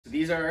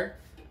These are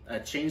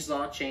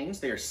chainsaw chains.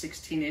 They are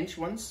 16-inch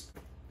ones.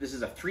 This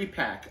is a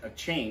 3-pack of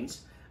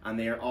chains, and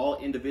they are all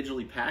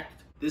individually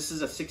packed. This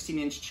is a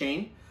 16-inch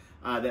chain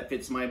that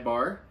fits my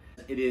bar.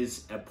 It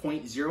is a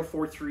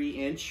 0.043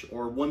 inch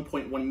or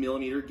 1.1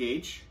 millimeter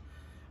gauge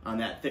on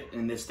that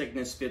and this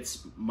thickness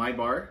fits my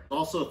bar.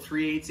 Also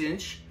 3/8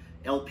 inch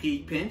LP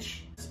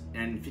pinch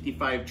and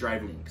 55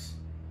 drive links.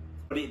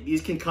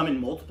 These can come in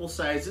multiple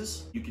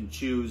sizes. You can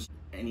choose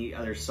any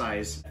other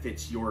size that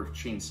fits your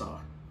chainsaw.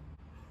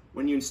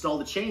 When you install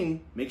the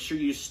chain, make sure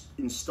you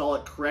install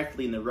it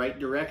correctly in the right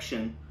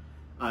direction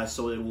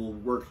so it will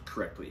work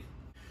correctly.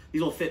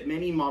 These will fit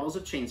many models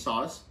of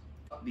chainsaws.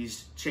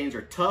 These chains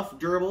are tough,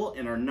 durable,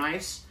 and are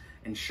nice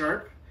and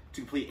sharp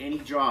to complete any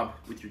job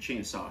with your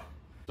chainsaw.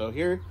 So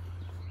here,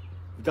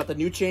 we've got the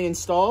new chain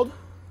installed,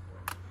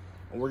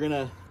 and we're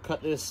gonna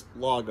cut this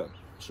log up,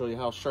 show you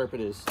how sharp it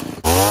is.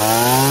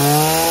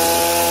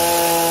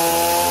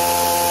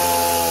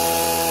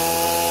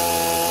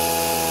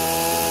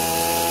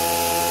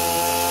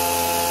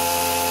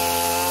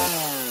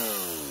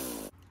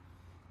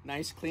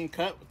 Nice clean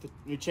cut with the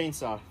new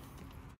chainsaw.